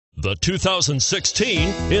The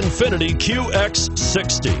 2016 Infiniti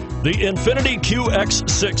QX60. The Infiniti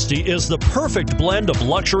QX60 is the perfect blend of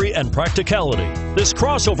luxury and practicality. This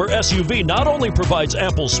crossover SUV not only provides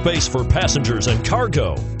ample space for passengers and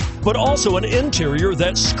cargo, but also an interior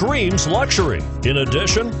that screams luxury. In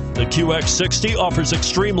addition, the QX60 offers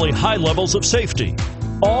extremely high levels of safety,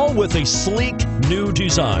 all with a sleek new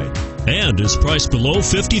design, and is priced below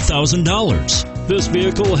 $50,000. This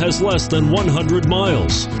vehicle has less than 100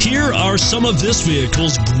 miles. Here are some of this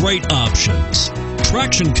vehicle's great options: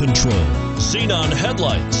 traction control, xenon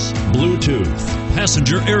headlights, Bluetooth,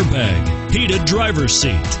 passenger airbag, heated driver's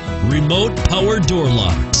seat, remote power door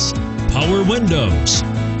locks, power windows,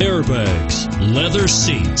 airbags, leather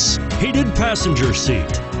seats, heated passenger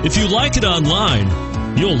seat. If you like it online,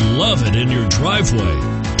 you'll love it in your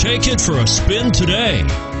driveway. Take it for a spin today.